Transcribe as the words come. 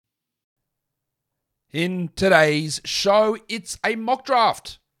In today's show, it's a mock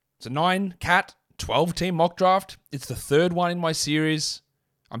draft. It's a 9-cat, 12-team mock draft. It's the third one in my series.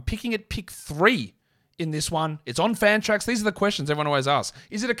 I'm picking at pick 3 in this one. It's on Fantrax. These are the questions everyone always asks.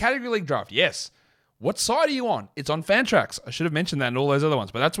 Is it a category league draft? Yes. What side are you on? It's on Fantrax. I should have mentioned that and all those other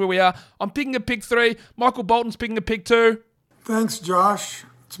ones, but that's where we are. I'm picking at pick 3. Michael Bolton's picking at pick 2. Thanks, Josh.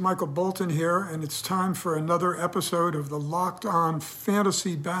 It's Michael Bolton here, and it's time for another episode of the Locked On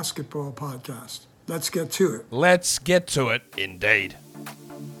Fantasy Basketball Podcast. Let's get to it. Let's get to it, indeed.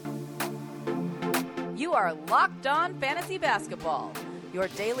 You are Locked On Fantasy Basketball, your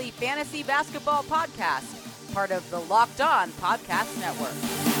daily fantasy basketball podcast, part of the Locked On Podcast Network.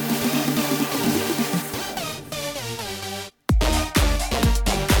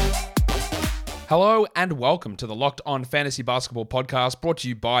 Hello and welcome to the Locked On Fantasy Basketball Podcast, brought to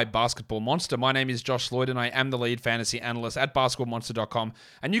you by Basketball Monster. My name is Josh Lloyd and I am the lead fantasy analyst at basketballmonster.com.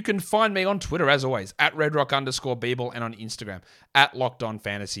 And you can find me on Twitter, as always, at redrock_Beeble and on Instagram at Locked On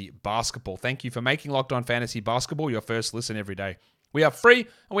Fantasy Basketball. Thank you for making Locked On Fantasy Basketball your first listen every day. We are free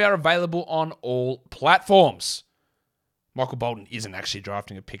and we are available on all platforms. Michael Bolton isn't actually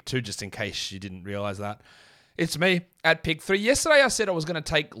drafting at pick 2, just in case you didn't realize that. It's me at pick 3. Yesterday I said I was going to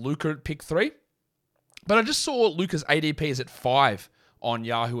take Luka at pick 3. But I just saw Luka's ADP is at 5 on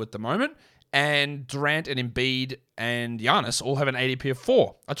Yahoo at the moment, and Durant and Embiid and Giannis all have an ADP of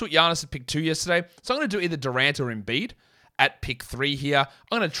 4. I took Giannis at pick 2 yesterday, so I'm going to do either Durant or Embiid at pick 3 here.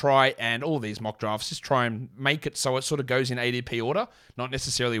 I'm going to try, and all these mock drafts, just try and make it so it sort of goes in ADP order, not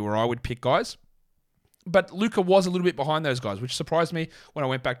necessarily where I would pick guys. But Luka was a little bit behind those guys, which surprised me when I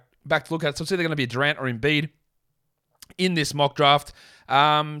went back to look at it. So it's either going to be Durant or Embiid in this mock draft.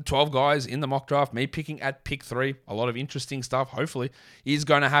 12 guys in the mock draft, me picking at pick 3. A lot of interesting stuff, hopefully, is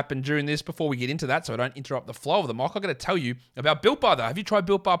going to happen during this. Before we get into that, so I don't interrupt the flow of the mock, I've got to tell you about Built Bar, though. Have you tried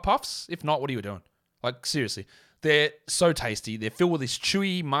Built Bar Puffs? If not, what are you doing? Like, seriously. They're so tasty. They're filled with this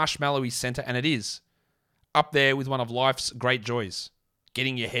chewy, marshmallowy center, and it is up there with one of life's great joys,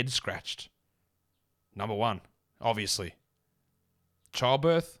 getting your head scratched. Number 1, obviously.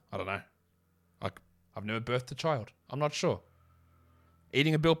 Childbirth? I don't know. I've never birthed a child. I'm not sure.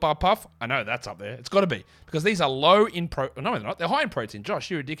 Eating a Built Bar Puff? I know that's up there. It's got to be. Because these are low in protein. No, they're not. They're high in protein.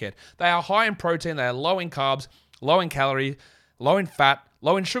 Josh, you're a dickhead. They are high in protein. They are low in carbs, low in calories, low in fat,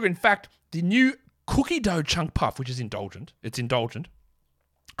 low in sugar. In fact, the new cookie dough chunk puff, which is indulgent. It's indulgent.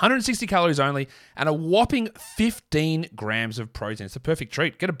 160 calories only and a whopping 15 grams of protein. It's a perfect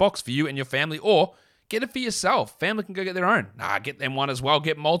treat. Get a box for you and your family, or get it for yourself. Family can go get their own. Get them one as well.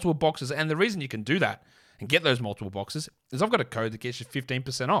 Get multiple boxes. And the reason you can do that and get those multiple boxes is I've got a code that gets you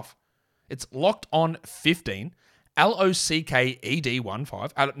 15% off. It's Locked On 15, LOCKED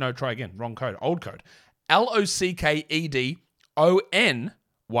 15. No, try again. Wrong code. Old code. LOCKEDON 15,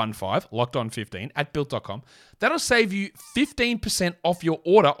 Locked On 15 at built.com. That'll save you 15% off your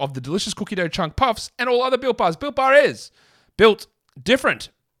order of the delicious cookie dough chunk puffs and all other Built Bars. Built Bar is built different.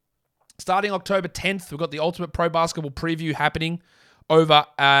 Starting October 10th, we've got the Ultimate Pro Basketball Preview happening over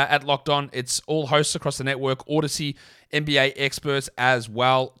at Locked On. It's all hosts across the network, Odyssey, NBA experts as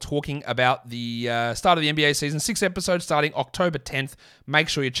well, talking about the start of the NBA season. 6 episodes starting October 10th. Make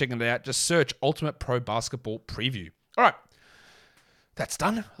sure you're checking it out. Just search Ultimate Pro Basketball Preview. All right, that's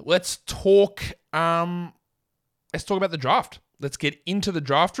done. Let's talk about the draft. Let's get into the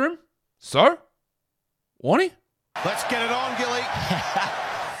draft room. So, Warnie? Let's get it on, Gilly.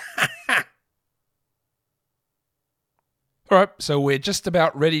 All right, so we're just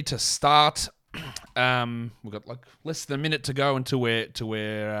about ready to start. We've got like less than a minute to go until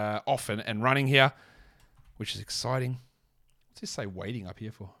we're off and running here, which is exciting. What's this say waiting up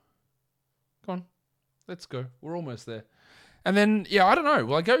here for? Come on, let's go. We're almost there. And then, I don't know.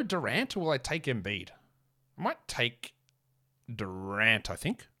 Will I go Durant or will I take Embiid? I might take Durant, I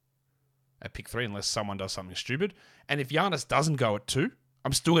think, at pick 3, unless someone does something stupid. And if Giannis doesn't go at 2,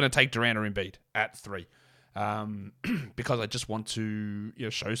 I'm still going to take Durant or Embiid at 3. Because I just want to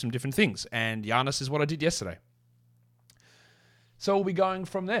show some different things. And Giannis is what I did yesterday. So we'll be going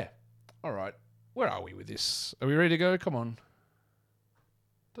from there. All right. Where are we with this? Are we ready to go? Come on.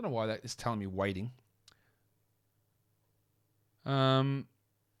 Don't know why that is telling me waiting. All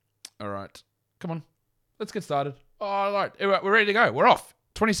right. Come on. Let's get started. All right. We're ready to go. We're off.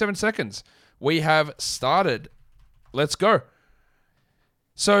 27 seconds. We have started. Let's go.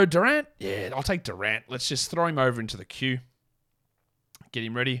 So Durant, I'll take Durant. Let's just throw him over into the queue. Get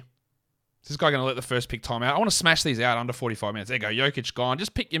him ready. Is this guy going to let the first pick time out? I want to smash these out under 45 minutes. There you go. Jokic gone.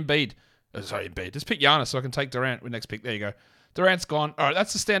 Just pick Embiid. Embiid. Just pick Giannis so I can take Durant with next pick. There you go. Durant's gone. All right,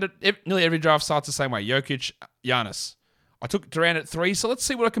 that's the standard. Nearly every draft starts the same way. Jokic, Giannis. I took Durant at 3, so let's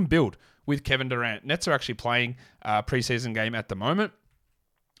see what I can build with Kevin Durant. Nets are actually playing a preseason game at the moment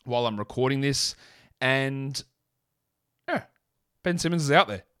while I'm recording this. And yeah, Ben Simmons is out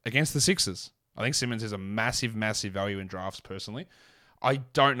there against the Sixers. I think Simmons is a massive, massive value in drafts personally. I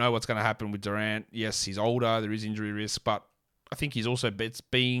don't know what's going to happen with Durant. Yes, he's older. There is injury risk, but I think he's also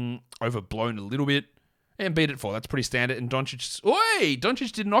being overblown a little bit. And beat it 4. That's pretty standard. And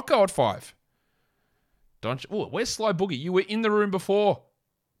Doncic did not go at 5. Where's Sly Boogie? You were in the room before.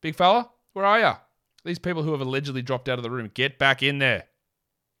 Big fella, where are you? These people who have allegedly dropped out of the room, get back in there.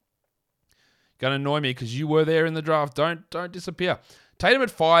 Going to annoy me because you were there in the draft. Don't disappear. Tatum at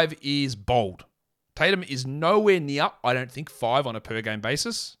 5 is bold. Tatum is nowhere near, I don't think, 5 on a per-game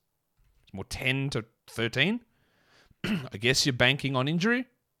basis. It's more 10 to 13. I guess you're banking on injury.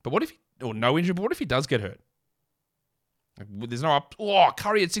 But what if or no injury, but what if he does get hurt? There's no up. Oh,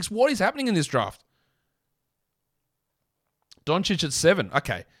 Curry at 6. What is happening in this draft? Doncic at 7.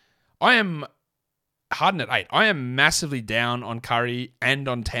 Okay. I am Harden at 8. I am massively down on Curry and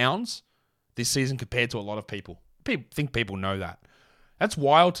on Towns this season compared to a lot of people. People know that. That's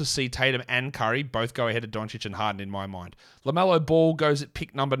wild to see Tatum and Curry both go ahead of Doncic and Harden in my mind. LaMelo Ball goes at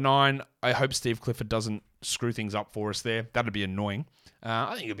pick number 9. I hope Steve Clifford doesn't screw things up for us there. That'd be annoying.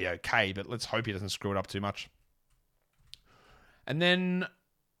 I think it'll be okay, but let's hope he doesn't screw it up too much. And then,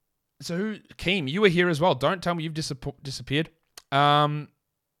 Keem, you were here as well. Don't tell me you've disappeared. What are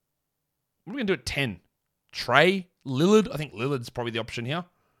we going to do at 10? Trey? Lillard? I think Lillard's probably the option here.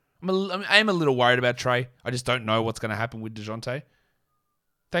 I am a little worried about Trey. I just don't know what's going to happen with DeJounte.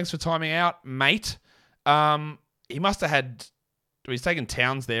 Thanks for timing out, mate. He must have had... He's taken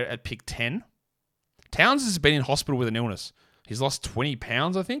Towns there at pick 10. Towns has been in hospital with an illness. He's lost 20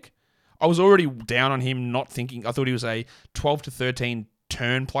 pounds, I think. I was already down on him, not thinking... I thought he was a 12 to 13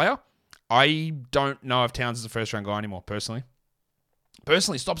 turn player. I don't know if Towns is a first-round guy anymore, personally.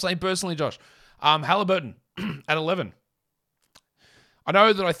 Stop saying personally, Josh. Halliburton at 11. I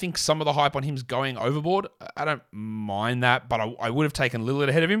know that I think some of the hype on him's going overboard. I don't mind that, but I would have taken Lillard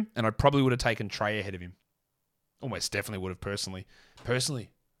ahead of him, and I probably would have taken Trey ahead of him. Almost definitely would have personally.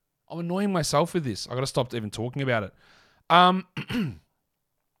 I'm annoying myself with this. I got to stop even talking about it.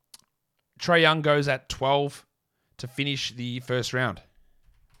 Trae Young goes at 12 to finish the first round.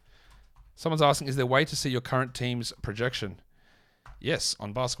 Someone's asking, is there a way to see your current team's projection? Yes,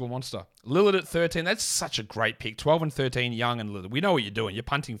 on Basketball Monster. Lillard at 13. That's such a great pick. 12 and 13, Young and Lillard. We know what you're doing. You're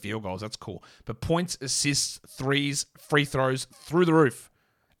punting field goals. That's cool. But points, assists, threes, free throws, through the roof.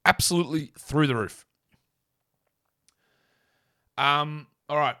 Absolutely through the roof. All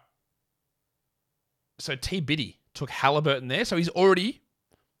right. So T. Biddy took Halliburton there. So he's already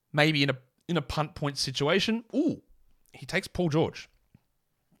maybe in a punt point situation. Ooh, he takes Paul George.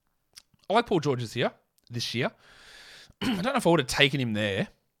 I like Paul George this year. I don't know if I would have taken him there.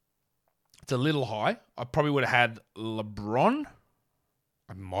 It's a little high. I probably would have had LeBron.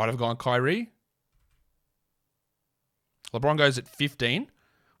 I might have gone Kyrie. LeBron goes at 15,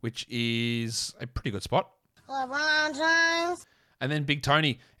 which is a pretty good spot. LeBron James. And then Big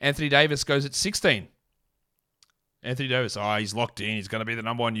Tony, Anthony Davis, goes at 16. Anthony Davis, he's locked in. He's going to be the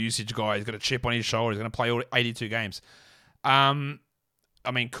number 1 usage guy. He's got a chip on his shoulder. He's going to play all 82 games. I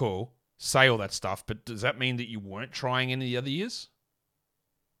mean, cool. Say all that stuff, but does that mean that you weren't trying any of the other years?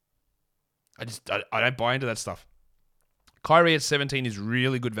 I don't buy into that stuff. Kyrie at 17 is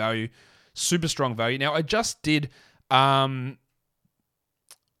really good value. Super strong value. Now, I just did... Gobert,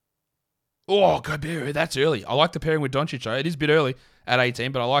 that's early. I like the pairing with Doncic. It is a bit early at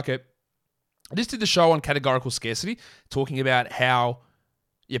 18, but I like it. I just did the show on categorical scarcity, talking about how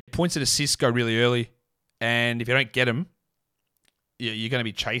points and assists go really early, and if you don't get them, you're going to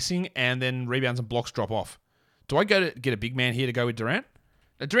be chasing, and then rebounds and blocks drop off. Do I go to get a big man here to go with Durant?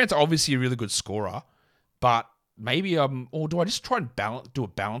 Now, Durant's obviously a really good scorer, but maybe or do I just try and do a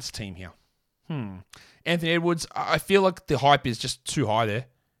balanced team here? Anthony Edwards, I feel like the hype is just too high there.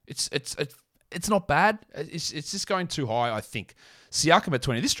 It's not bad. It's just going too high, I think. Siakam at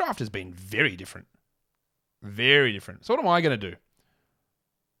 20. This draft has been very different. Very different. So what am I going to do?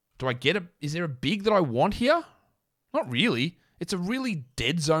 Do I get is there a big that I want here? Not really. It's a really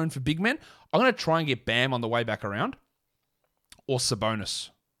dead zone for big men. I'm going to try and get Bam on the way back around. Or Sabonis.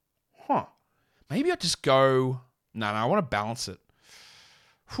 Maybe I just go... No, I want to balance it.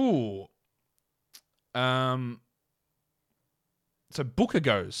 So Booker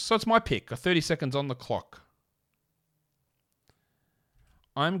goes. So it's my pick. 30 seconds on the clock.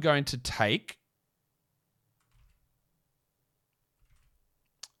 I'm going to take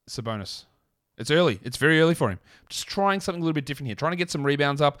Sabonis. It's early. It's very early for him. Just trying something a little bit different here. Trying to get some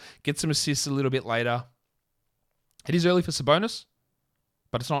rebounds up, get some assists a little bit later. It is early for Sabonis,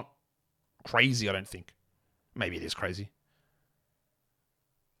 but it's not crazy, I don't think. Maybe it is crazy.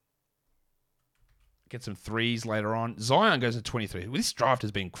 Get some threes later on. Zion goes to 23. This draft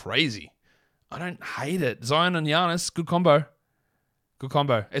has been crazy. I don't hate it. Zion and Giannis, good combo. Good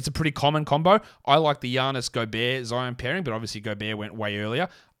combo. It's a pretty common combo. I like the Giannis-Gobert-Zion pairing, but obviously Gobert went way earlier,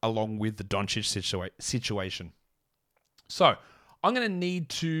 along with the Doncic situation. So, I'm going to need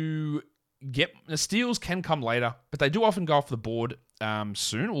to get... The steals can come later, but they do often go off the board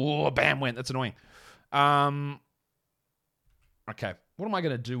soon. Oh, bam, went. That's annoying. Okay. What am I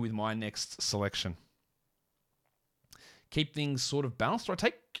going to do with my next selection? Keep things sort of balanced. Do I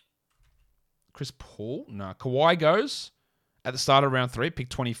take Chris Paul? No. Kawhi goes at the start of round 3, pick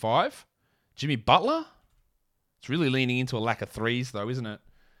 25. Jimmy Butler? It's really leaning into a lack of threes, though, isn't it?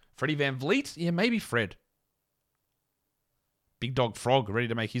 Freddie VanVleet? Yeah, maybe Fred. Big Dog Frog ready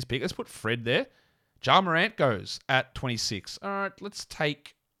to make his pick. Let's put Fred there. Ja Morant goes at 26. All right, let's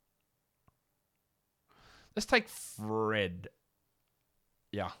take Fred.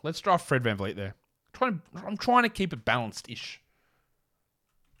 Yeah, let's draft Fred VanVleet there. I'm trying to keep it balanced-ish.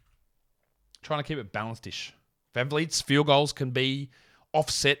 VanVleet's field goals can be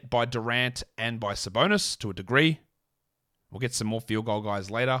offset by Durant and by Sabonis to a degree. We'll get some more field goal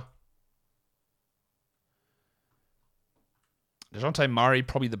guys later. DeJounte Murray,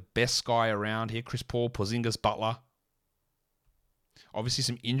 probably the best guy around here. Chris Paul, Porzingis, Butler. Obviously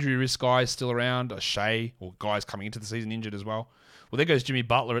some injury risk guys still around. Shea, or guys coming into the season injured as well. Well, there goes Jimmy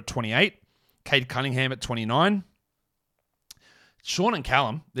Butler at 28. Cade Cunningham at 29. Sean and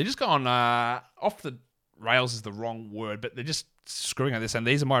Callum, they're just going off the rails is the wrong word, but they're just screwing at this. And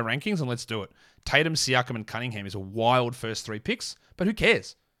these are my rankings, and let's do it. Tatum, Siakam, and Cunningham is a wild first 3 picks, but who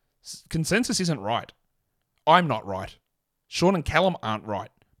cares? Consensus isn't right. I'm not right. Sean and Callum aren't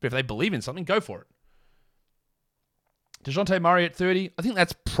right. But if they believe in something, go for it. DeJounte Murray at 30. I think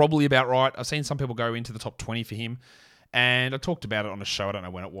that's probably about right. I've seen some people go into the top 20 for him. And I talked about it on a show, I don't know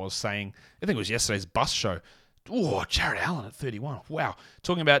when it was, saying, I think it was yesterday's bus show. Oh, Jared Allen at 31. Wow.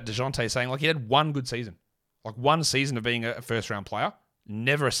 Talking about DeJounte saying, like, he had one good season. Like, one season of being a first-round player.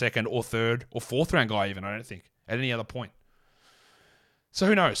 Never a second or third or fourth-round guy even, I don't think, at any other point. So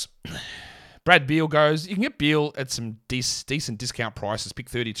who knows? Brad Beal goes. You can get Beal at some decent discount prices. Pick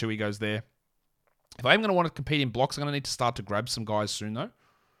 32, he goes there. If I'm going to want to compete in blocks, I'm going to need to start to grab some guys soon, though.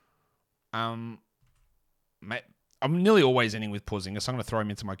 I'm nearly always ending with Porzingis, so I'm going to throw him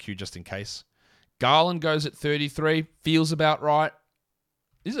into my queue just in case. Garland goes at 33. Feels about right.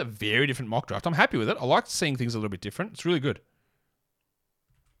 This is a very different mock draft. I'm happy with it. I like seeing things a little bit different. It's really good.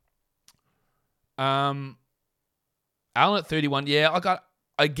 Allen at 31. Yeah,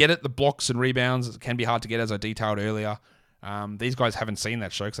 I get it. The blocks and rebounds can be hard to get, as I detailed earlier. These guys haven't seen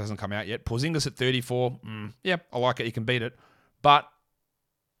that show because it hasn't come out yet. Porzingis at 34. Yeah, I like it. You can beat it. But,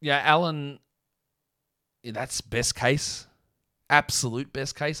 yeah, Allen, that's best case. Absolute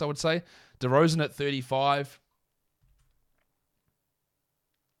best case, I would say. DeRozan at 35.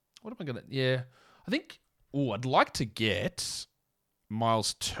 What am I going to... Yeah, I think... I'd like to get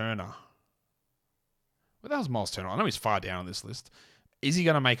Miles Turner. Where the hell's Miles Turner? I know he's far down on this list. Is he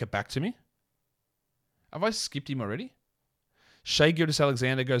going to make it back to me? Have I skipped him already? Shai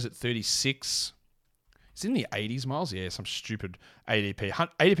Gilgeous-Alexander goes at 36. He's in the 80s, Miles? Yeah, some stupid ADP.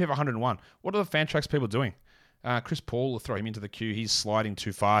 ADP of 101. What are the Fantrax people doing? Chris Paul, will throw him into the queue. He's sliding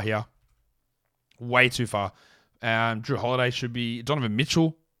too far here. Way too far. Drew Holiday should be... Donovan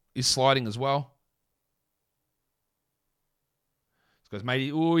Mitchell is sliding as well. He's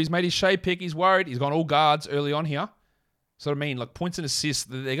made his Shea pick. He's worried. He's gone all guards early on here. So I mean, like points and assists,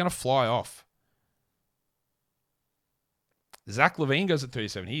 they're going to fly off. Zach LaVine goes at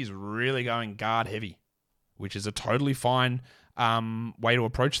 37. He's really going guard heavy, which is a totally fine way to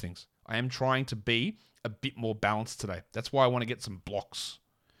approach things. I am trying to be a bit more balanced today. That's why I want to get some blocks.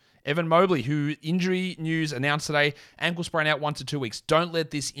 Evan Mobley, who injury news announced today, ankle sprain out 1 to 2 weeks. Don't let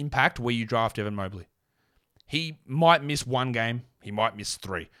this impact where you draft Evan Mobley. He might miss 1 game. He might miss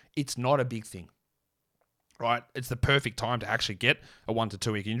 3. It's not a big thing, right? It's the perfect time to actually get a 1 to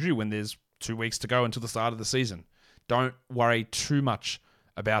 2 week injury when there's 2 weeks to go until the start of the season. Don't worry too much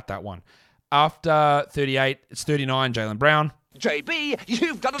about that one. After 38, it's 39, Jaylen Brown. JB,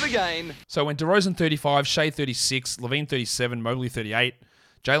 you've done it again. So when DeRozan 35, Shea 36, LaVine 37, Mobley 38,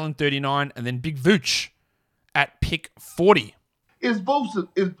 Jaylen 39, and then Big Vooch at pick 40. It's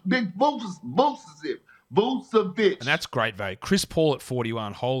Big Vucevic. And that's great value. Chris Paul at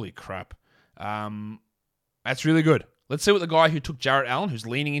 41. Holy crap. That's really good. Let's see what the guy who took Jarrett Allen, who's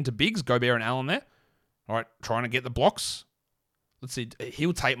leaning into bigs, Gobert and Allen there. All right, trying to get the blocks. Let's see.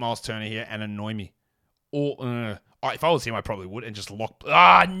 He'll take Miles Turner here and annoy me. If I was him, I probably would and just lock.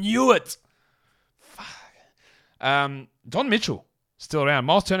 I knew it. Fuck. Don Mitchell still around.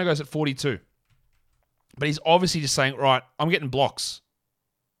 Miles Turner goes at 42, but he's obviously just saying, right, I'm getting blocks.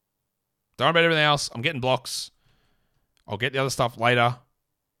 Don't worry about everything else. I'm getting blocks. I'll get the other stuff later.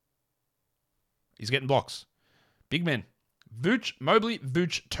 He's getting blocks. Big men. Vooch, Mobley,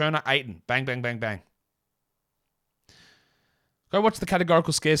 Vooch, Turner, Ayton. Bang, bang, bang, bang. Go watch the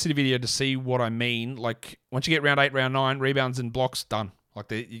categorical scarcity video to see what I mean. Like, once you get round 8, round 9, rebounds and blocks, done.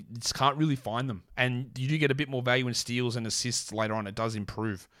 Like, you just can't really find them. And you do get a bit more value in steals and assists later on. It does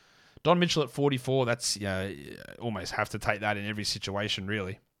improve. Don Mitchell at 44, that's, almost have to take that in every situation,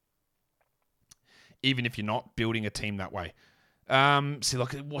 really. Even if you're not building a team that way. See,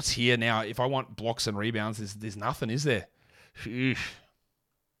 look, what's here now? If I want blocks and rebounds, there's nothing, is there?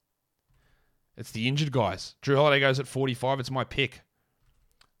 It's the injured guys. Drew Holiday goes at 45. It's my pick.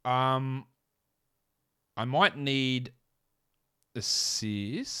 I might need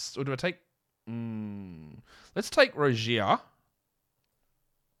assists. Or do I take... Let's take Rozier.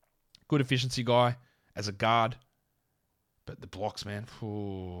 Good efficiency guy as a guard. But the blocks, man.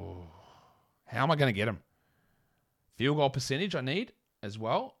 Ooh. How am I going to get him? Field goal percentage I need as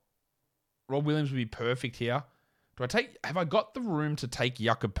well. Rob Williams would be perfect here. Have I got the room to take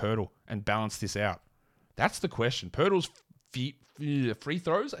Jakob Poeltl and balance this out? That's the question. Poeltl's free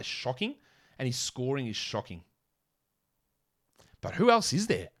throws are shocking, and his scoring is shocking. But who else is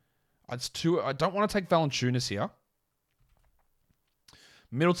there? I don't want to take Valanciunas here.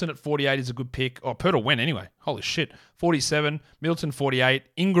 Middleton at 48 is a good pick. Oh, Poeltl went anyway. Holy shit. 47. Middleton 48.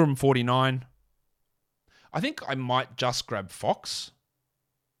 Ingram 49. I think I might just grab Fox.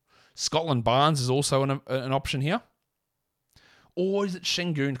 Scotland Barnes is also an option here. Or is it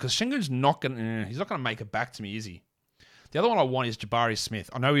Şengün? Because Şengün's not going to... He's not going to make it back to me, is he? The other one I want is Jabari Smith.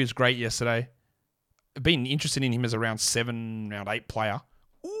 I know he was great yesterday. I've been interested in him as a round 7, round 8 player.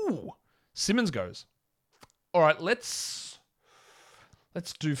 Ooh. Simmons goes. All right, let's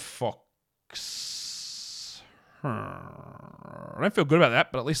do Fox. I don't feel good about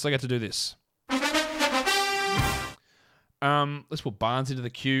that, but at least I get to do this. Let's put Barnes into the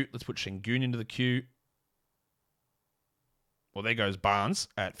queue. Let's put Şengün into the queue. Well, there goes Barnes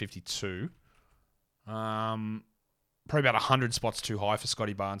at 52. Probably about 100 spots too high for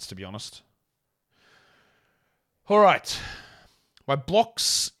Scotty Barnes, to be honest. All right. My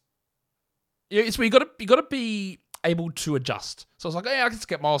blocks. Yeah, it's where you got to be able to adjust. So I was like, hey, let's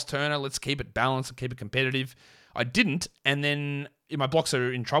get Miles Turner. Let's keep it balanced and keep it competitive. I didn't, and then my blocks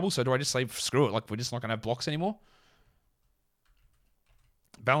are in trouble. So do I just say screw it? Like we're just not going to have blocks anymore.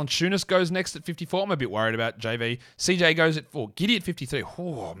 Valanciunas goes next at 54. I'm a bit worried about JV. CJ goes at 4. Giddey at 53.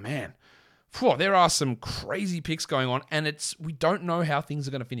 Oh, man. There are some crazy picks going on, and we don't know how things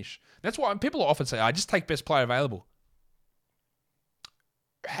are going to finish. That's why people often say, I just take best player available.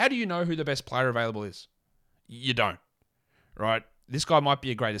 How do you know who the best player available is? You don't, right? This guy might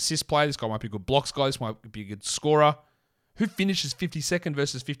be a great assist player. This guy might be a good blocks guy. This might be a good scorer. Who finishes 52nd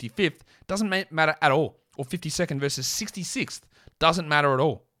versus 55th doesn't matter at all. Or 52nd versus 66th doesn't matter at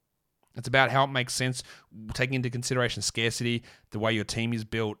all. It's about how it makes sense, taking into consideration scarcity, the way your team is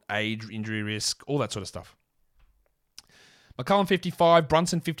built, age, injury risk, all that sort of stuff. McCollum 55,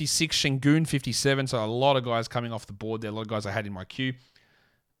 Brunson 56, Şengün 57. So a lot of guys coming off the board there. A lot of guys I had in my queue.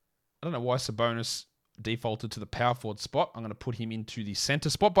 I don't know why Sabonis defaulted to the power forward spot. I'm going to put him into the center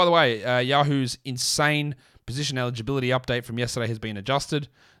spot. By the way, Yahoo's insane position eligibility update from yesterday has been adjusted.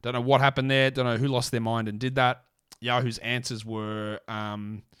 Don't know what happened there. Don't know who lost their mind and did that. Yahoo's answers were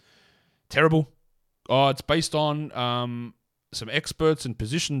terrible. Oh, it's based on some experts and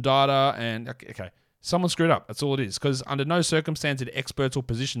position data. And okay, someone screwed up. That's all it is. Because under no circumstance did experts or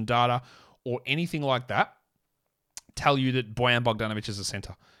position data or anything like that tell you that Bojan Bogdanovic is a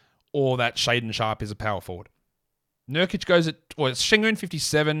center or that Shaden Sharp is a power forward. Nurkic goes at, it's Şengün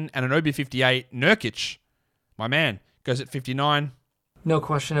 57 and Anunoby 58. Nurkic, my man, goes at 59. No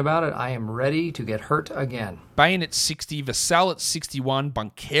question about it. I am ready to get hurt again. Bane at 60. Vassell at 61.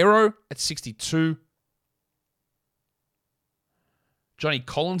 Banchero at 62. Johnny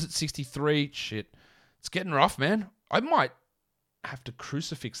Collins at 63. Shit. It's getting rough, man. I might have to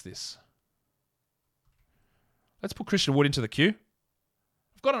crucifix this. Let's put Christian Wood into the queue.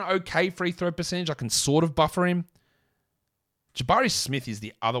 I've got an okay free throw percentage. I can sort of buffer him. Jabari Smith is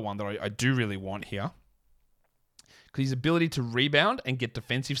the other one that I do really want here. Because his ability to rebound and get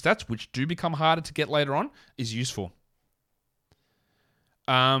defensive stats, which do become harder to get later on, is useful.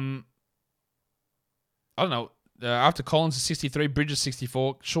 I don't know. After Collins is 63, Bridges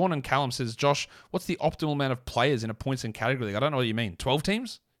 64. Sean and Callum says, Josh, what's the optimal amount of players in a points and category league? I don't know what you mean. 12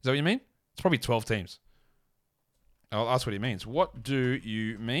 teams? Is that what you mean? It's probably 12 teams. I'll ask what he means. What do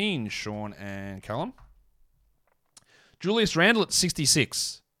you mean, Sean and Callum? Julius Randle at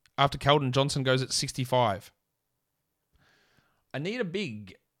 66 after Keldon Johnson goes at 65. I need a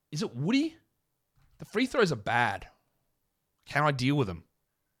big... Is it Woody? The free throws are bad. Can I deal with them?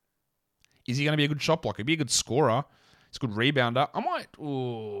 Is he going to be a good shot blocker? He'd be a good scorer. He's a good rebounder. I might...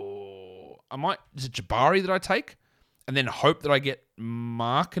 Is it Jabari that I take? And then hope that I get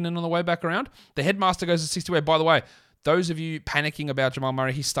Markkanen on the way back around? The headmaster goes at 68. By the way, those of you panicking about Jamal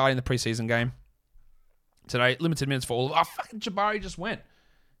Murray, he's starting the preseason game today. Limited minutes for all of... fucking Jabari just went.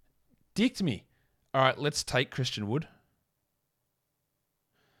 Dicked me. All right, let's take Christian Wood.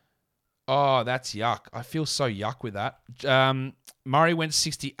 Oh, that's yuck. I feel so yuck with that. Murray went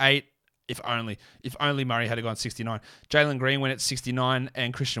 68. If only Murray had gone 69. Jalen Green went at 69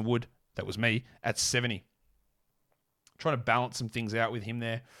 and Christian Wood, that was me, at 70. Trying to balance some things out with him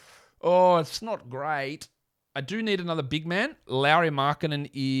there. Oh, it's not great. I do need another big man. Lauri Markkanen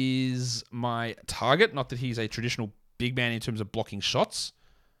is my target. Not that he's a traditional big man in terms of blocking shots.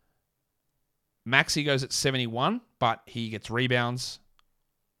 Maxey goes at 71, but he gets rebounds.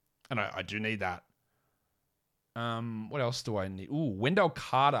 And I do need that. What else do I need? Wendell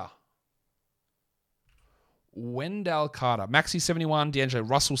Carter. Maxey 71, D'Angelo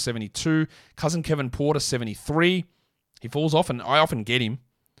Russell 72, cousin Kevin Porter 73. He falls off, and I often get him.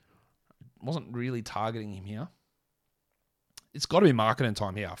 Wasn't really targeting him here. It's got to be Markkanen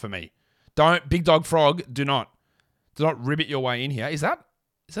time here for me. Don't, Big Dog Frog, do not ribbit your way in here. Is that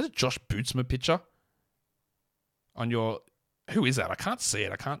a Josh Bootsma picture? On your... Who is that? I can't see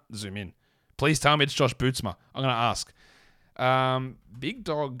it. I can't zoom in. Please tell me it's Josh Bootsma. I'm going to ask. Big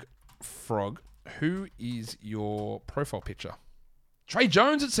Dog Frog, who is your profile picture? Trey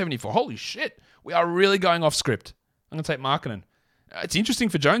Jones at 74. Holy shit. We are really going off script. I'm going to take Markkanen. It's interesting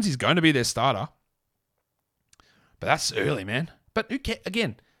for Jones. He's going to be their starter. But that's early, man. But who cares?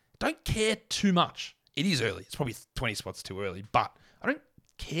 Again, don't care too much. It is early. It's probably 20 spots too early, but I don't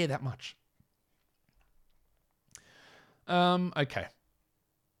care that much. Okay.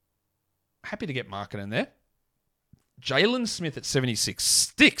 Happy to get Markkanen there. Jalen Smith at 76.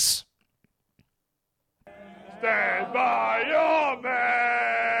 Sticks. Stand by your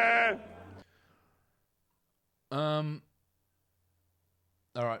man.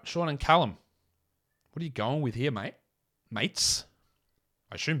 All right, Sean and Callum. What are you going with here, mate? Mates?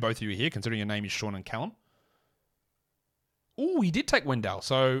 I assume both of you are here, considering your name is Sean and Callum. He did take Wendell,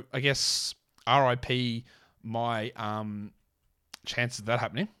 so I guess RIP my chances of that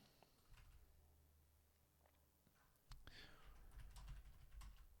happening.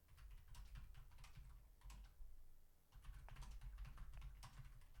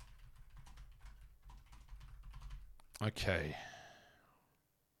 Okay.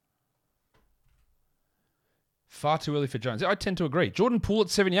 Far too early for Jones. I tend to agree. Jordan Poole at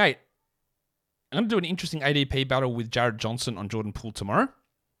 78. I'm going to do an interesting ADP battle with Jared Johnson on Jordan Poole tomorrow.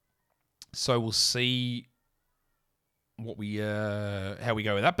 So we'll see how we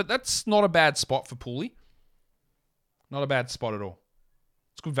go with that. But that's not a bad spot for Pooley. Not a bad spot at all.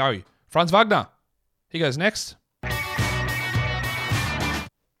 It's good value. Franz Wagner. He goes next. So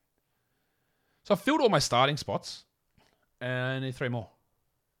I've filled all my starting spots. And I need 3 more.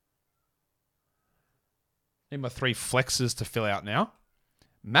 Need my 3 flexes to fill out now.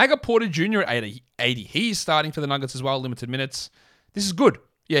 Maga Porter Jr. at 80. He's starting for the Nuggets as well. Limited minutes. This is good.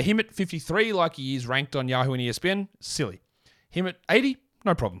 Yeah, him at 53, like he is ranked on Yahoo and ESPN. Silly. Him at 80,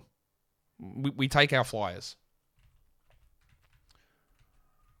 no problem. We take our flyers.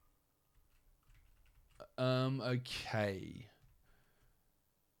 Okay.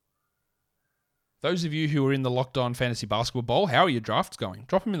 Those of you who are in the Locked On Fantasy Basketball Bowl, how are your drafts going?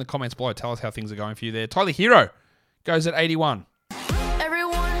 Drop them in the comments below. Tell us how things are going for you there. Tyler Hero goes at 81.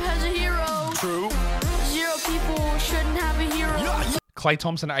 Everyone has a hero. True. 0 people shouldn't have a hero. Yeah. Klay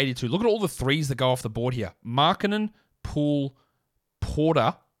Thompson at 82. Look at all the threes that go off the board here. Markkanen, Poole,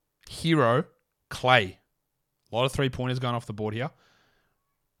 Porter, Hero, Klay. A lot of 3-pointers going off the board here.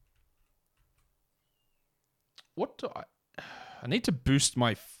 What do I need to boost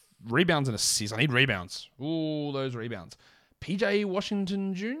my rebounds and assists. I need rebounds. Ooh, those rebounds. PJ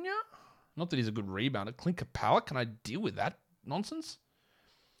Washington Jr.? Not that he's a good rebounder. Clint Capella? Can I deal with that nonsense?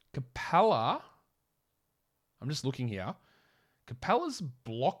 Capella. I'm just looking here. Capella's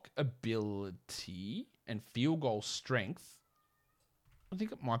block ability and field goal strength. I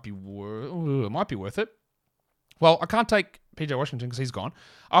think it might be worth it. Well, I can't take PJ Washington because he's gone.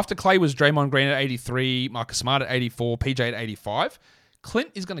 After Klay was Draymond Green at 83, Marcus Smart at 84, PJ at 85.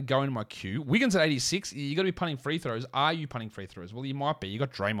 Clint is going to go into my queue. Wiggins at 86. You got to be punting free throws. Are you punting free throws? Well, you might be. You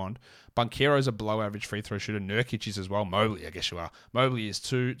got Draymond. Bunkero's a below average free throw shooter. Nurkic is as well. Mobley, I guess you are. Mobley is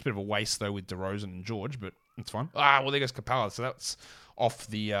too. It's a bit of a waste though with DeRozan and George, but it's fine. Well, there goes Capella. So that's off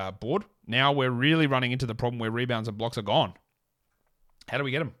the board. Now we're really running into the problem where rebounds and blocks are gone. How do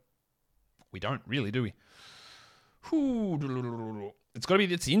we get them? We don't really, do we? It's got to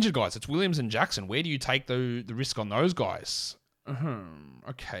be it's the injured guys. It's Williams and Jackson. Where do you take the risk on those guys?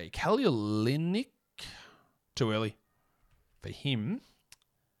 Okay, Kelly Olynyk. Too early for him.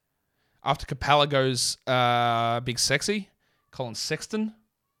 After Capella goes Big Sexy. Colin Sexton.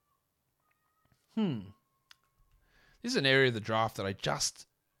 This is an area of the draft that I just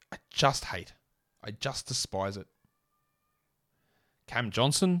hate. I just despise it. Cam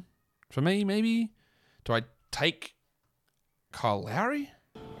Johnson for me, maybe. Do I take Kyle Lowry?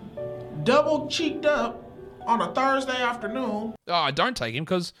 Double cheeked up on a Thursday afternoon. Oh, I don't take him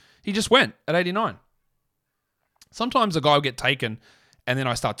because he just went at 89. Sometimes a guy will get taken and then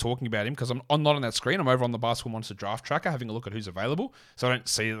I start talking about him because I'm not on that screen. I'm over on the Basketball Monster draft tracker having a look at who's available. So I don't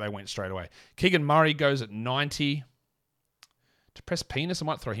see that they went straight away. Keegan Murray goes at 90. To press penis, I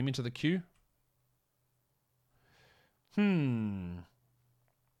might throw him into the queue.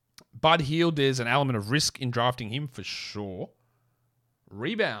 Bud Hield, there's an element of risk in drafting him for sure.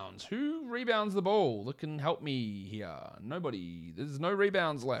 Rebounds. Who rebounds the ball that can help me here? Nobody. There's no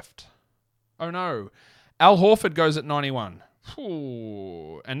rebounds left. Oh no. Al Horford goes at 91.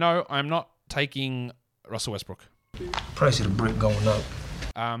 And no, I'm not taking Russell Westbrook. Price of the brick going up.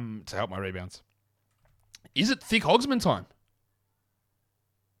 To help my rebounds. Is it Thick Hogsman time?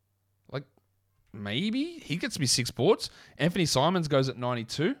 Like, maybe? He gets me 6 boards. Anthony Simons goes at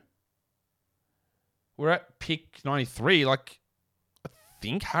 92. We're at pick 93. Like, I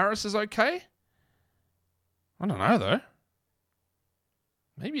think Harris is okay. I don't know though.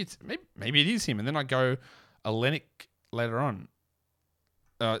 Maybe it is him, and then I go Olynyk later on.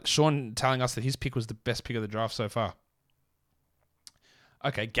 Sean telling us that his pick was the best pick of the draft so far.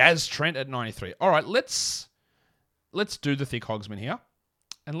 Okay, Gaz Trent at 93. All right, let's do the Thick Hogsman here,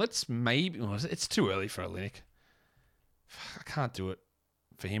 and let's maybe. It's too early for Olynyk. I can't do it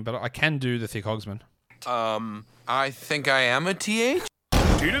for him, but I can do the Thick Hogsman. I think I am a TH.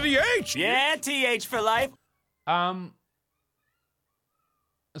 T to the H. Yeah, TH for life. So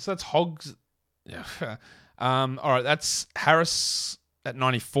that's Hogs. Yeah. All right, that's Harris at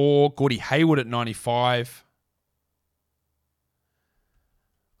 94. Gordy Hayward at 95.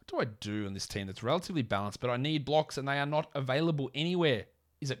 What do I do on this team that's relatively balanced, but I need blocks and they are not available anywhere?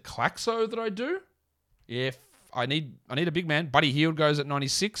 Is it Claxo that I do? If I need a big man. Buddy Hield goes at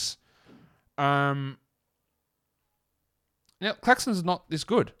 96. Now, Claxton's not this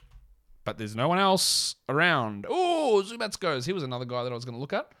good, but there's no one else around. Oh, Zubats goes. He was another guy that I was going to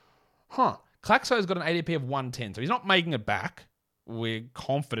look at. Claxo's got an ADP of 110, so he's not making it back. We're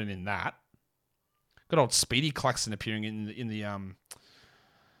confident in that. Good old Speedy Claxton appearing in the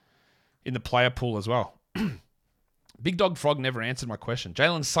player pool as well. Big Dog Frog never answered my question.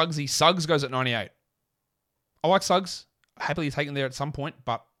 Jalen Suggs goes at 98. I like Suggs. Happily taken there at some point,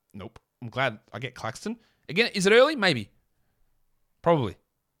 but nope. I'm glad I get Claxton. Again, is it early? Maybe. Probably.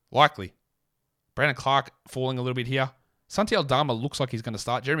 Likely. Brandon Clark falling a little bit here. Santi Aldama looks like he's going to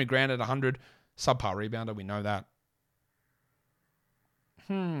start. Jeremy Grant at 100. Subpar rebounder. We know that.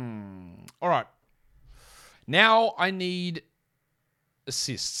 All right. Now I need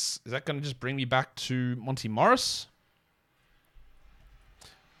assists. Is that going to just bring me back to Monty Morris?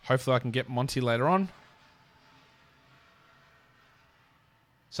 Hopefully I can get Monty later on.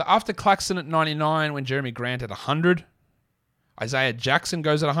 So after Claxton at 99, when Jeremy Grant at 100, Isaiah Jackson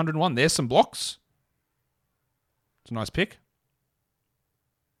goes at 101. There's some blocks. It's a nice pick.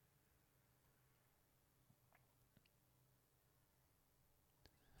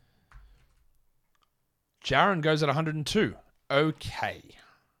 Jaren goes at 102. Okay.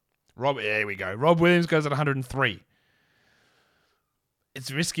 There we go. Rob Williams goes at 103.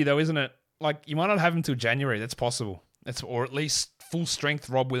 It's risky though, isn't it? Like, you might not have him till January. That's possible. Or at least full strength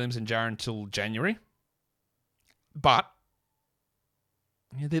Rob Williams and Jaren till January. But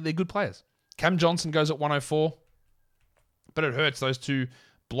yeah, they're good players. Cam Johnson goes at 104. But it hurts those two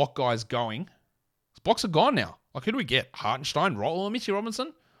block guys going. Those blocks are gone now. Like, who do we get? Hartenstein, Roll, or Mitchie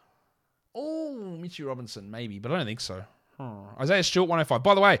Robinson? Oh, Mitchie Robinson, maybe, but I don't think so. Isaiah Stewart, 105.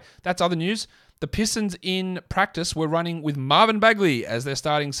 By the way, that's other news. The Pistons in practice were running with Marvin Bagley as their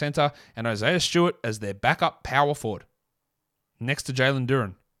starting center and Isaiah Stewart as their backup power forward next to Jalen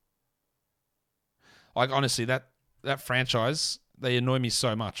Duren. Like, honestly, that franchise, they annoy me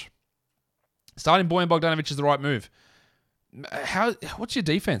so much. Starting Bojan Bogdanovic is the right move. What's your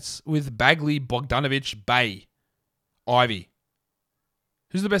defense with Bagley, Bogdanovic, Bay, Ivy?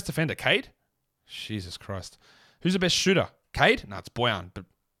 Who's the best defender? Cade? Jesus Christ. Who's the best shooter? Cade? No, it's Boyan, but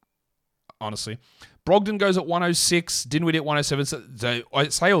honestly. Brogdon goes at 106, Dinwiddie at 107. So I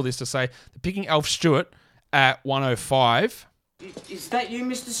say all this to say they're picking Alf Stewart at 105. Is that you,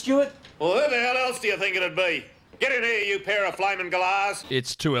 Mr. Stewart? Well, who the hell else do you think it'd be? Get in here, you pair of flaming galahs.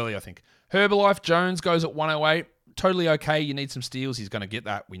 It's too early, I think. Herbalife Jones goes at 108. Totally okay. You need some steals. He's going to get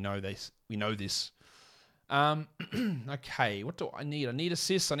that. We know this. Okay, what do I need? I need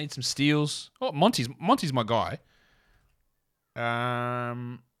assists. I need some steals. Oh, Monty's my guy.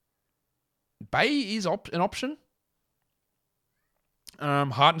 Bay is an option.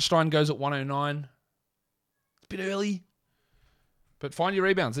 Hartenstein goes at 109. It's a bit early. But find your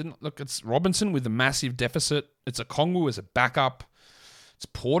rebounds. Look, it's Robinson with a massive deficit. It's a Okongwu as a backup. It's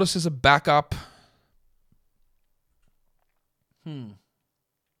Portis as a backup.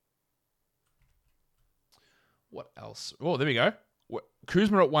 What else? Oh, there we go.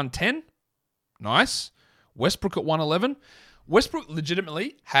 Kuzma at 110. Nice. Westbrook at 111. Westbrook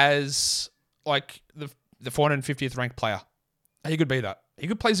legitimately has like the 450th ranked player. He could be that. He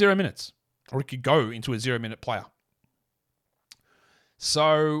could play 0 minutes. Or he could go into a 0-minute player.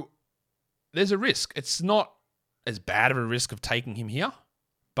 So there's a risk. It's not as bad of a risk of taking him here.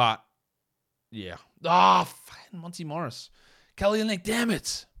 But yeah. Monty Morris. Kelly Olynyk, damn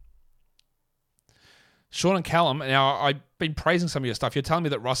it. Sean and Callum. Now, I've been praising some of your stuff. You're telling me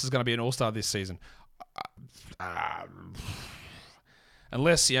that Russ is going to be an all-star this season.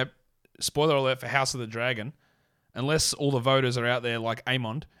 Unless, spoiler alert for House of the Dragon, unless all the voters are out there like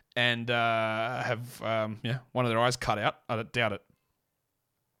Amond and have one of their eyes cut out. I doubt it.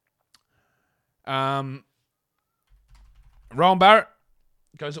 Rowan Barrett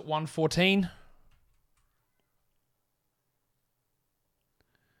goes at 114.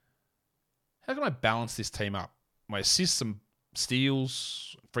 How can I balance this team up? My assists, some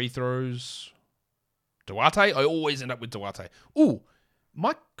steals, free throws. Duarte? I always end up with Duarte. Ooh,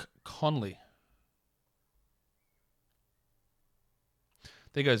 Mike Conley.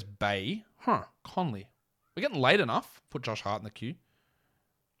 There goes Bay. Conley. We're getting late enough. Put Josh Hart in the queue.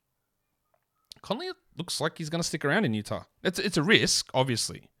 Conley looks like he's going to stick around in Utah. It's a risk,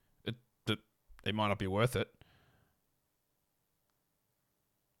 obviously. It might not be worth it.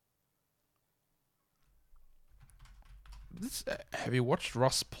 Have you watched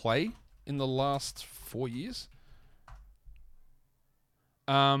Russ play in the last 4 years?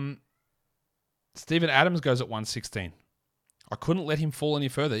 Steven Adams goes at 116. I couldn't let him fall any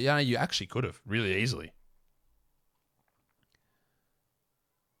further. Yeah, you actually could have really easily.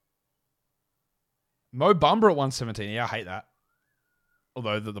 Mo Bamba at 117. Yeah, I hate that.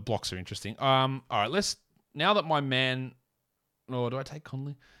 Although the blocks are interesting. All right, now that my man... Oh, do I take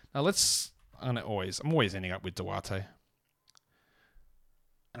Conley? Now I'm always ending up with Duarte.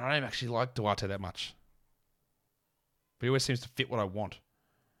 And I don't actually like Duarte that much. But he always seems to fit what I want.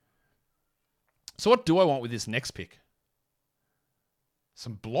 So what do I want with this next pick?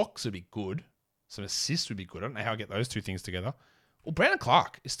 Some blocks would be good. Some assists would be good. I don't know how I get those two things together. Well, Brandon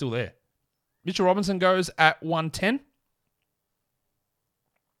Clark is still there. Mitchell Robinson goes at 110.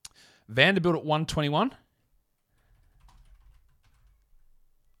 Vanderbilt at 121.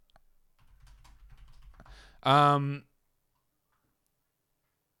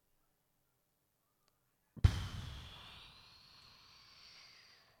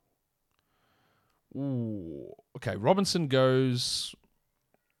 Ooh. Okay, Robinson goes...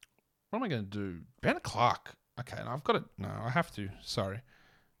 What am I going to do? Brandon Clark. Okay, no, I've got it. No, I have to. Sorry.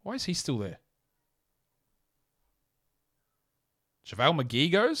 Why is he still there? JaVale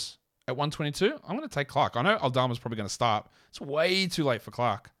McGee goes at 122. I'm going to take Clark. I know Aldama's probably going to start. It's way too late for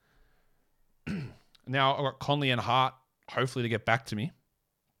Clark. Now I've got Conley and Hart, hopefully to get back to me.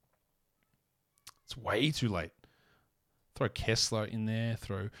 It's way too late. Throw Kessler in there.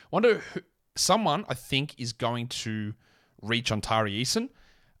 Someone, I think, is going to reach on Tari Eason.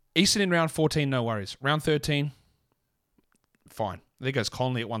 Eason in round 14, no worries. Round 13, fine. There goes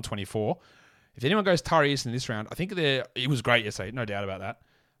Conley at 124. If anyone goes Tari Eason in this round, I think it was great yesterday, no doubt about that.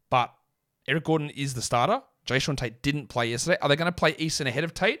 But Eric Gordon is the starter. Jayshawn Tate didn't play yesterday. Are they going to play Eason ahead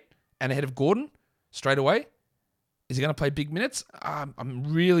of Tate and ahead of Gordon straight away? Is he going to play big minutes? I'm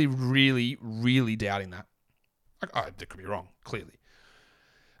really, really, really doubting that. That could be wrong, clearly.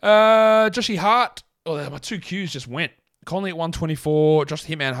 Joshy Hart. Oh, my two Qs just went. Conley at 124. Josh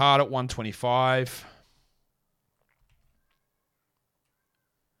Hitman Hart at 125.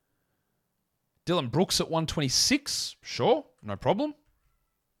 Dylan Brooks at 126. Sure, no problem.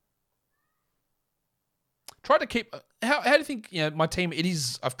 Tried to keep... How do you think, my team,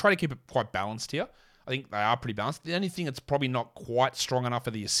 I've tried to keep it quite balanced here. I think they are pretty balanced. The only thing that's probably not quite strong enough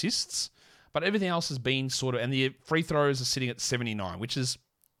are the assists, but everything else has been sort of... And the free throws are sitting at 79, which is...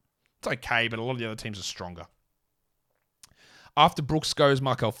 It's okay, but a lot of the other teams are stronger. After Brooks goes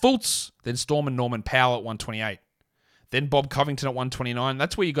Markelle Fultz, then Storm and Norman Powell at 128. Then Bob Covington at 129.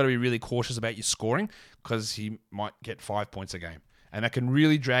 That's where you've got to be really cautious about your scoring because he might get 5 points a game. And that can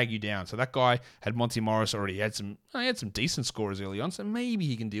really drag you down. So that guy had Monty Morris already. He had some decent scorers early on, so maybe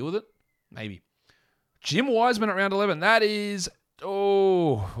he can deal with it. Maybe. Jim Wiseman at round 11. That is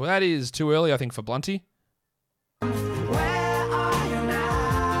too early, I think, for Blunty.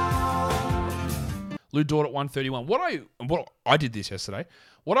 Lou Dort at 131. What I did this yesterday.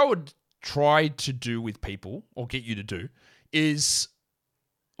 What I would try to do with people, or get you to do, is,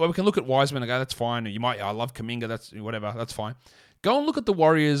 well, we can look at Wiseman and go, that's fine. Or I love Kuminga, that's whatever, that's fine. Go and look at the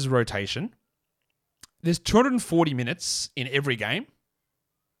Warriors' rotation. There's 240 minutes in every game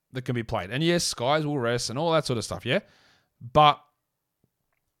that can be played. And yes, guys will rest and all that sort of stuff, yeah? But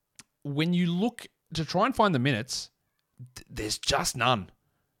when you look to try and find the minutes, there's just none.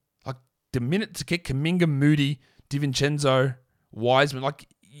 Like, the minute to get Kuminga, Moody, DiVincenzo, Wiseman,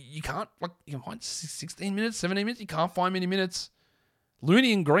 you can't, you can find 16 minutes, 17 minutes, you can't find many minutes.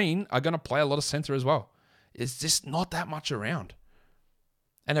 Looney and Green are going to play a lot of center as well. It's just not that much around.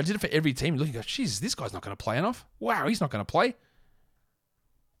 And I did it for every team. Look, you go, geez, this guy's not going to play enough. Wow, he's not going to play.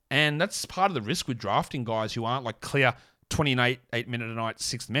 And that's part of the risk with drafting guys who aren't clear 28 minute a night,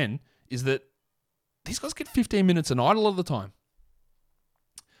 sixth men, is that these guys get 15 minutes a night a lot of the time.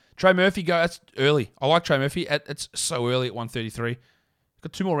 Trey Murphy, that's early. I like Trey Murphy. It's so early at 133.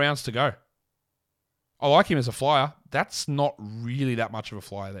 Got 2 more rounds to go. I like him as a flyer. That's not really that much of a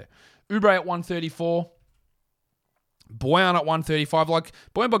flyer there. Oubre at 134. Bojan at 135. Bojan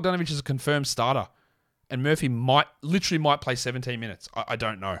Bogdanovic is a confirmed starter. And Murphy might play 17 minutes. I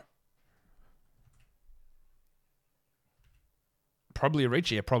don't know. Probably a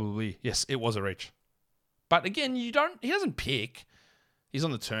reach? Yeah, probably. Yes, it was a reach. But again, he doesn't pick. He's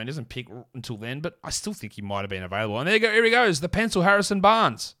on the turn. He doesn't pick until then, but I still think he might have been available. And there you go. Here he goes. The pencil Harrison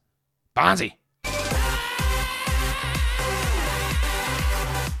Barnes. Barnesy.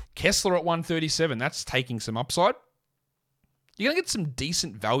 Kessler at 137. That's taking some upside. You're going to get some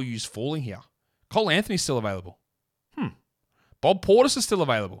decent values falling here. Cole Anthony's still available. Bob Portis is still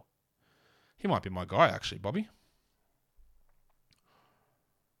available. He might be my guy, actually, Bobby.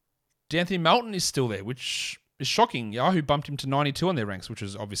 D'Anthony Melton is still there, which is shocking. Yahoo bumped him to 92 on their ranks, which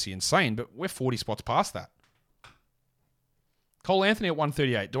is obviously insane, but we're 40 spots past that. Cole Anthony at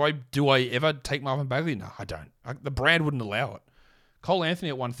 138. Do I ever take Marvin Bagley? No, I don't. The brand wouldn't allow it. Cole Anthony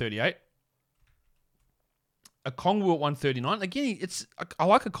at 138. Okongwu at 139. Again, I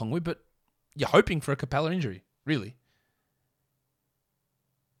like Okongwu, but you're hoping for a Capella injury, really.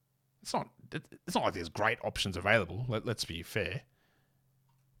 It's not like there's great options available. Let's be fair.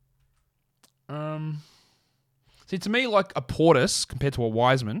 See, to me, like a Portis compared to a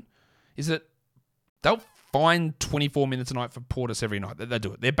Wiseman, is that they'll find 24 minutes a night for Portis every night. They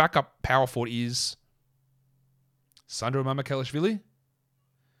do it. Their backup power forward is Sandro Mamukelashvili.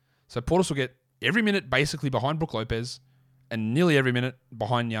 So Portis will get every minute basically behind Brook Lopez and nearly every minute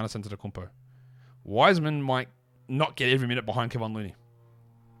behind Giannis Antetokounmpo. Wiseman might not get every minute behind Kevon Looney.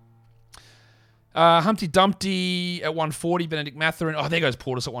 Humpty Dumpty at 140, Benedict Mathurin. Oh, there goes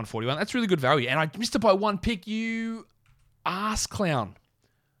Portis at 141. That's really good value. And I missed it by one pick, you ass clown.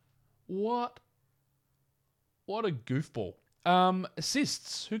 What a goofball.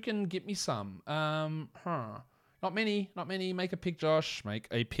 Assists. Who can get me some? Not many. Make a pick, Josh. Make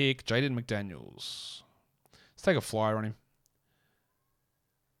a pick. Jaden McDaniels. Let's take a flyer on him.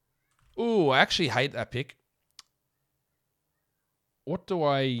 Ooh, I actually hate that pick.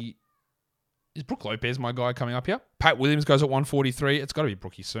 Is Brook Lopez my guy coming up here? Pat Williams goes at 143. It's got to be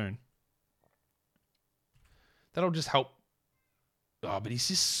Brookie soon. That'll just help. Oh, but he's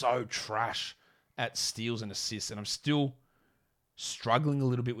just so trash at steals and assists, and I'm still struggling a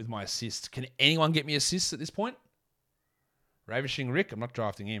little bit with my assists. Can anyone get me assists at this point? Ravishing Rick. I'm not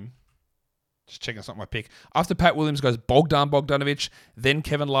drafting him. Just checking that's not my pick. After Pat Williams goes Bogdan Bogdanovic, then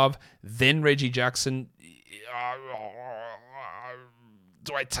Kevin Love, then Reggie Jackson.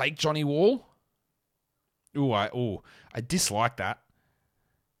 Do I take Johnny Wall? I dislike that.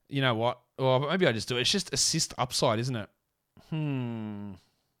 You know what? Oh, but maybe I just do it. It's just assist upside, isn't it? All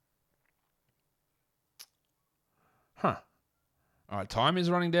right, time is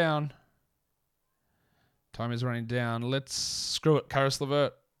running down. Let's screw it. Karis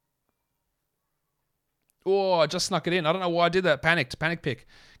LeVert. Oh, I just snuck it in. I don't know why I did that. Panic pick.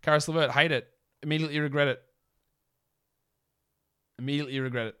 Karis LeVert. Hate it. Immediately regret it. Immediately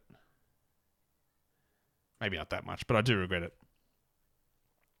regret it. Maybe not that much, but I do regret it.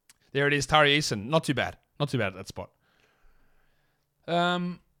 There it is, Tari Eason. Not too bad. Not too bad at that spot.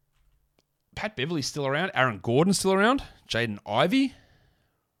 Pat Beverley's still around. Aaron Gordon's still around. Jaden Ivey.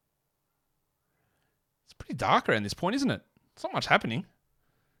 It's pretty dark around this point, isn't it? It's not much happening.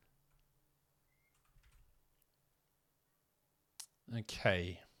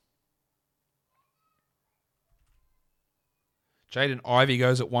 Okay. Jaden Ivey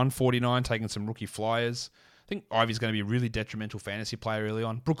goes at 149, taking some rookie flyers. I think Ivey's going to be a really detrimental fantasy player early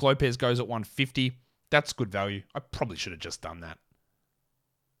on. Brook Lopez goes at 150. That's good value. I probably should have just done that.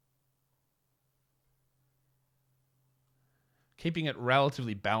 Keeping it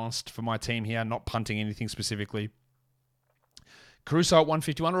relatively balanced for my team here, not punting anything specifically. Caruso at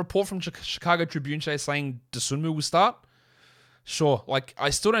 151. A report from Chicago Tribune saying Dosunmu will start. Sure. I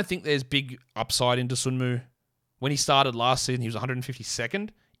still don't think there's big upside in Dosunmu. When he started last season, he was 152nd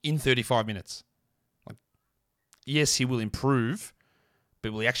in 35 minutes. Yes, he will improve,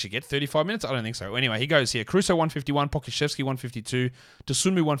 but will he actually get 35 minutes? I don't think so. Anyway, he goes here. Caruso 151, Pokusevski 152,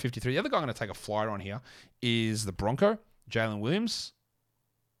 Dosunmu 153. The other guy I'm going to take a flyer on here is the Bronco, Jalen Williams.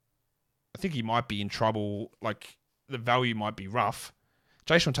 I think he might be in trouble. The value might be rough.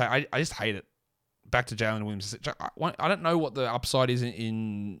 Jason Tate, I just hate it. Back to Jalen Williams. I don't know what the upside is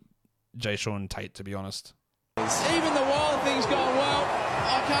in Jason Tate, to be honest. Even the wild thing's gone well.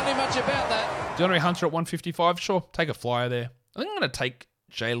 I can't do much about that. DeAndre Hunter at 155. Sure, take a flyer there. I think I'm going to take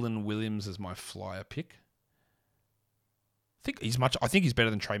Jalen Williams as my flyer pick. I think he's better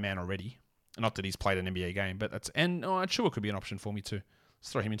than Trey Mann already. Not that he's played an NBA game, but Achua could be an option for me too.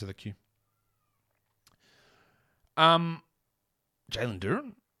 Let's throw him into the queue. Jalen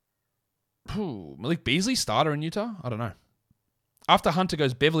Duren. Malik Beasley, starter in Utah? I don't know. After Hunter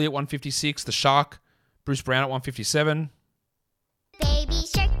goes Beverly at 156, the Shark, Bruce Brown at 157. Baby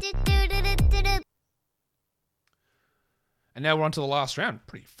Shark. And now we're on to the last round.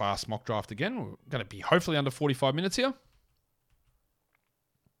 Pretty fast mock draft again. We're going to be hopefully under 45 minutes here.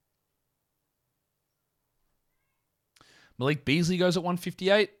 Malik Beasley goes at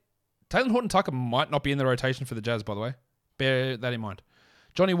 158. Taylor Horton-Tucker might not be in the rotation for the Jazz, by the way. Bear that in mind.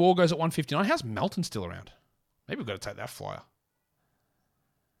 Johnny Wall goes at 159. How's Melton still around? Maybe we've got to take that flyer.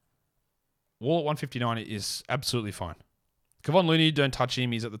 Wall at 159 is absolutely fine. Kevon Looney, don't touch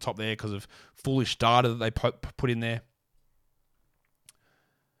him. He's at the top there because of foolish data that they put in there.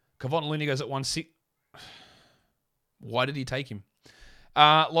 Kevon Looney goes at 160. Why did he take him?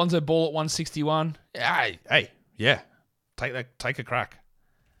 Lonzo Ball at 161. Hey, yeah. Take a crack.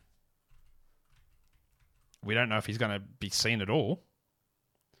 We don't know if he's going to be seen at all.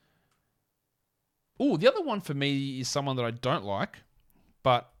 Oh, the other one for me is someone that I don't like,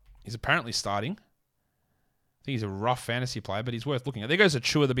 but he's apparently starting. I think he's a rough fantasy player, but he's worth looking at. There goes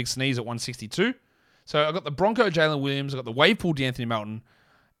Achua, the big sneeze, at 162. So I've got the Bronco, Jalen Williams. I've got the wave pool, D'Anthony Melton.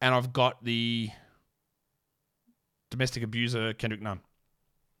 And I've got the domestic abuser, Kendrick Nunn.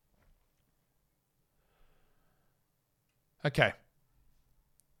 Okay.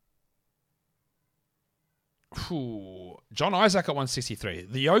 John Isaac at 163.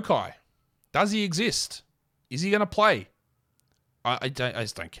 The Yokai. Does he exist? Is he going to play? I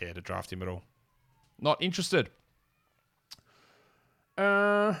just don't care to draft him at all. Not interested. 2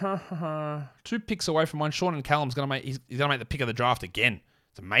 picks away from one. Sean and Callum's going to make. He's going to make the pick of the draft again.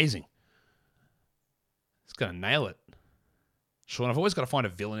 It's amazing. He's going to nail it. Sean, I've always got to find a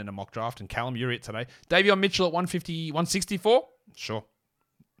villain in a mock draft, and Callum, you're it today. Davion Mitchell at 164. Sure.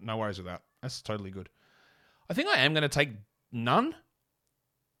 No worries with that. That's totally good. I think I am going to take Nunn.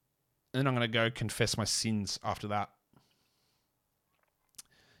 And then I'm going to go confess my sins after that.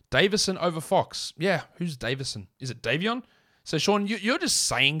 Davison over Fox. Yeah, who's Davison? Is it Davion? So, Sean, you're just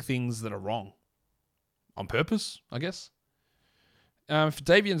saying things that are wrong. On purpose, I guess. If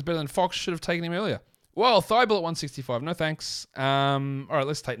Davion's better than Fox, should have taken him earlier. Well, Thibault at 165. No thanks. All right,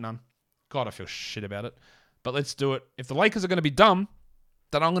 let's take Nunn. God, I feel shit about it. But let's do it. If the Lakers are going to be dumb,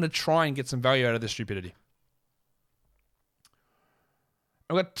 then I'm going to try and get some value out of this stupidity.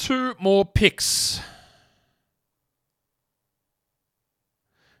 I've got 2 more picks.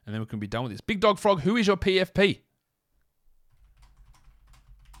 And then we can be done with this. Big Dog Frog, who is your PFP?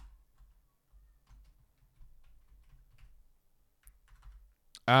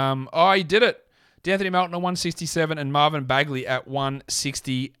 I did it. D'Anthony Melton at 167 and Marvin Bagley at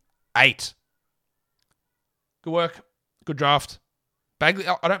 168. Good work. Good draft. Bagley,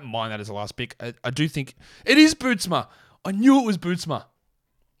 I don't mind that as a last pick. I do think it is Bootsma. I knew it was Bootsma.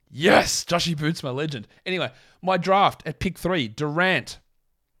 Yes, Joshy Bootsma, legend. Anyway, my draft at pick 3, Durant,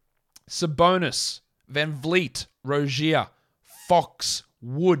 Sabonis, Van Vliet, Rozier, Fox,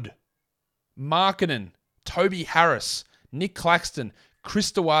 Wood, Markkanen, Toby Harris, Nick Claxton, Chris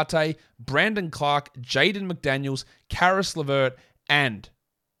Duarte, Brandon Clark, Jaden McDaniels, Karis LeVert, and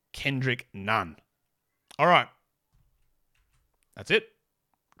Kendrick Nunn. All right. That's it.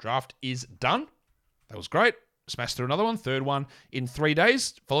 Draft is done. That was great. Smash through another one, third one in 3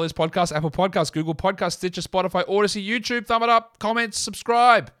 days. Follow this podcast, Apple Podcasts, Google Podcasts, Stitcher, Spotify, Odyssey, YouTube. Thumb it up, comments,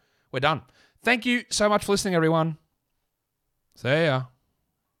 subscribe. We're done. Thank you so much for listening, everyone. See ya.